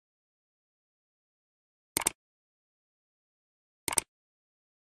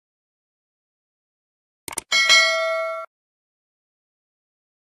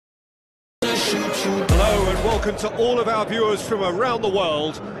Hello and welcome to all of our viewers from around the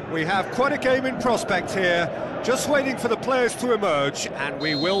world. We have quite a game in prospect here, just waiting for the players to emerge, and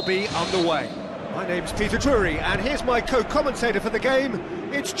we will be underway. My name's Peter Drury, and here's my co-commentator for the game,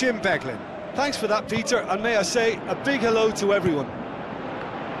 it's Jim Beglin. Thanks for that, Peter, and may I say a big hello to everyone.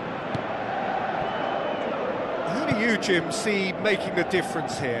 Who do you, Jim, see making the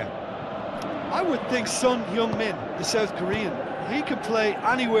difference here? I would think Son Heung-min, the South Korean. He can play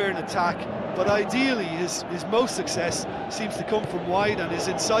anywhere in attack, but ideally his most success seems to come from wide and his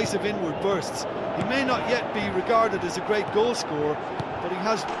incisive inward bursts. He may not yet be regarded as a great goal scorer, but he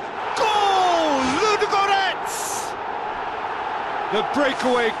has... Goal! Ludogorets! The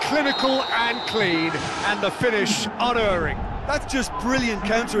breakaway clinical and clean, and the finish unerring. That's just brilliant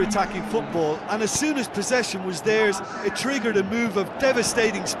counter-attacking football, and as soon as possession was theirs, it triggered a move of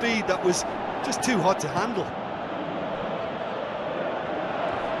devastating speed that was just too hot to handle.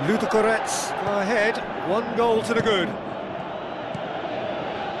 Ludogorets go ahead, 1 goal to the good.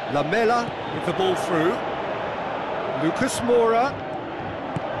 Lamela with the ball through. Lucas Moura.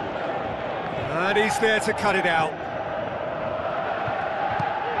 And he's there to cut it out.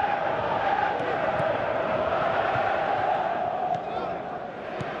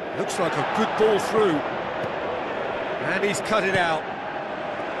 Looks like a good ball through. And he's cut it out.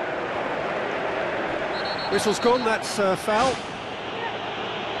 Whistle's gone, that's foul.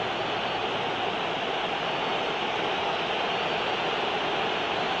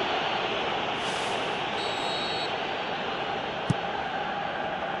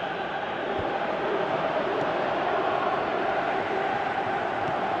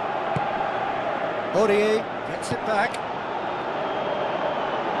 Aurier gets it back.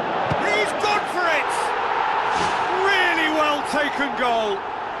 He's gone for it! Really well taken goal.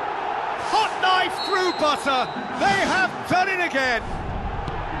 Hot knife through butter. They have done it again.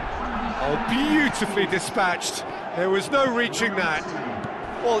 Oh, beautifully dispatched. There was no reaching that.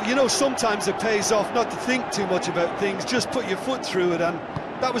 Well, you know, sometimes it pays off not to think too much about things, just put your foot through it, and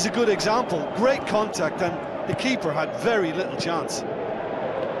that was a good example. Great contact, and the keeper had very little chance.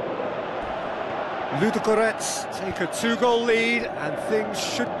 Ludogorets take a 2-goal lead, and things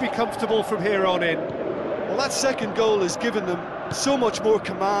should be comfortable from here on in. Well, that second goal has given them so much more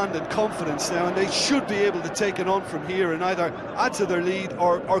command and confidence now, and they should be able to take it on from here and either add to their lead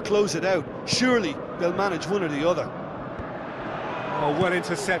or close it out. Surely they'll manage one or the other. Oh, well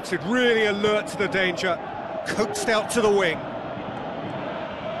intercepted, really alert to the danger, coaxed out to the wing.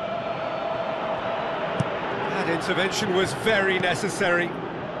 That intervention was very necessary.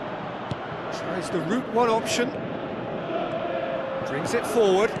 Tries the route one option, brings it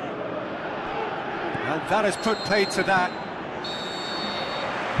forward, and that has put paid to that.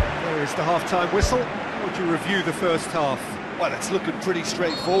 There is the half-time whistle. How would you review the first half? Well, it's looking pretty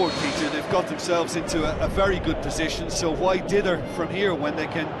straightforward, Peter. They've got themselves into a very good position, so why dither from here when they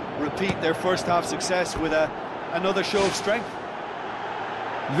can repeat their first half success with another show of strength?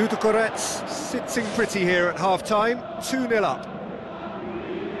 Ludogorets sitting pretty here at half-time, 2-0 up.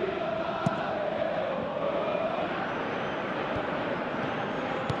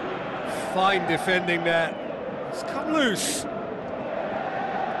 Fine defending there. It's come loose.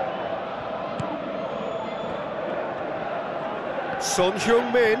 Son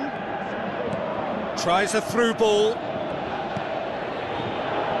Heung-min tries a through ball.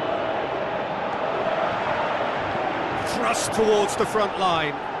 Thrust towards the front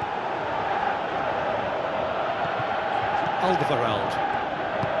line. Alderweireld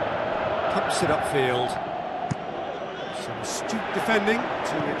pumps it upfield. Some astute defending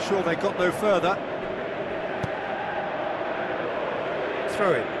to ensure they got no further.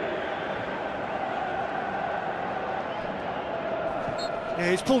 Throw it.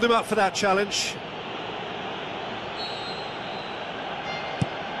 Yeah, he's pulled him up for that challenge.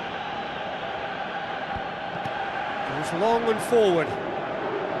 Goes long and forward.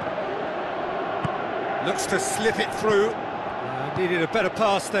 Looks to slip it through. Needed a better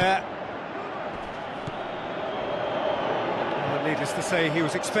pass there. Needless to say, he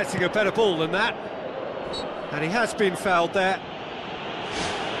was expecting a better ball than that. And he has been fouled there.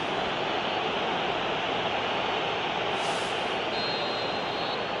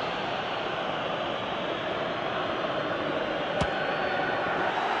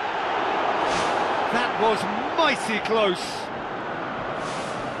 That was mighty close.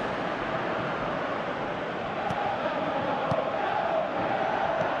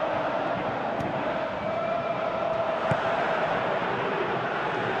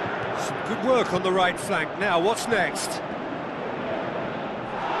 Good work on the right flank. Now, what's next?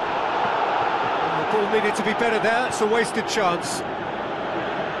 The ball needed to be better there. It's a wasted chance.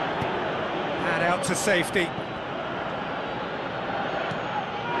 And out out to safety.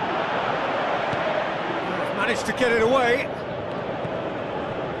 Managed to get it away.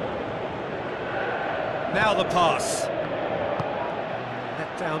 Now the pass.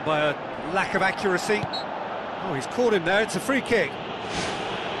 Let down by a lack of accuracy. Oh, he's caught him there, it's a free kick.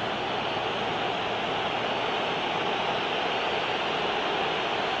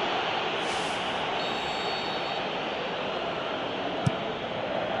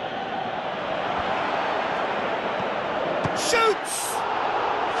 Shoots!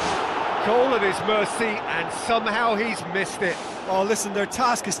 Goal at his mercy, and somehow he's missed it. Oh, listen, their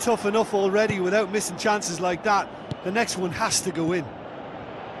task is tough enough already without missing chances like that. The next one has to go in.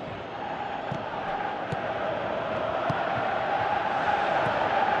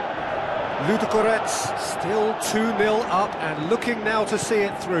 Ludogorets still 2-0 up and looking now to see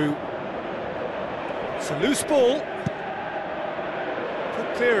it through. It's a loose ball.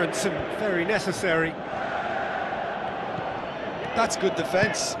 Good clearance and very necessary. That's good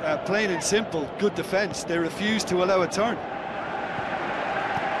defence, plain and simple, good defence. They refuse to allow a turn.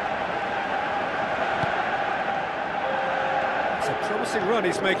 It's a promising run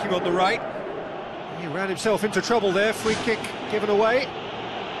he's making on the right. He ran himself into trouble there, free kick given away.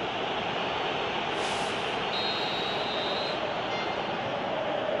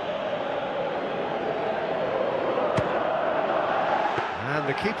 And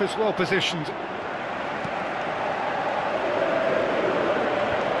the keeper's well positioned.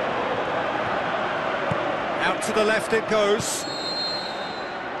 Out to the left it goes.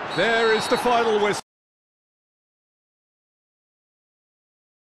 There is the final whistle.